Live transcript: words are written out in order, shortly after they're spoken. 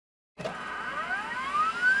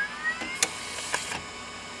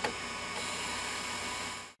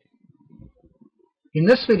In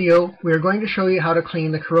this video, we are going to show you how to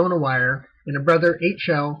clean the corona wire in a Brother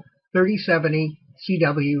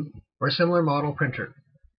HL3070CW or similar model printer.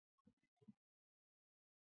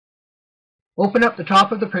 Open up the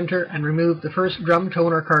top of the printer and remove the first drum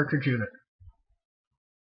toner cartridge unit.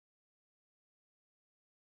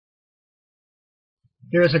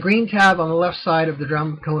 There is a green tab on the left side of the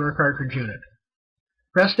drum toner cartridge unit.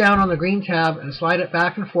 Press down on the green tab and slide it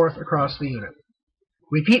back and forth across the unit.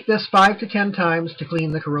 Repeat this 5 to 10 times to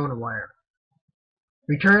clean the corona wire.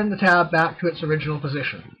 Return the tab back to its original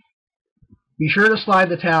position. Be sure to slide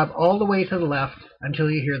the tab all the way to the left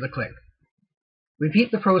until you hear the click.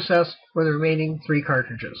 Repeat the process for the remaining 3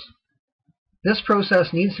 cartridges. This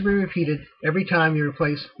process needs to be repeated every time you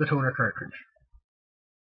replace the toner cartridge.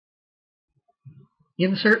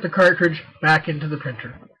 Insert the cartridge back into the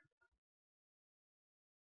printer.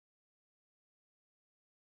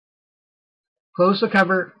 Close the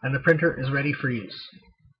cover and the printer is ready for use.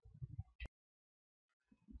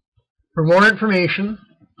 For more information,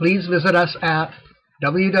 please visit us at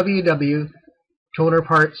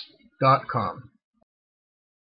www.tonerparts.com.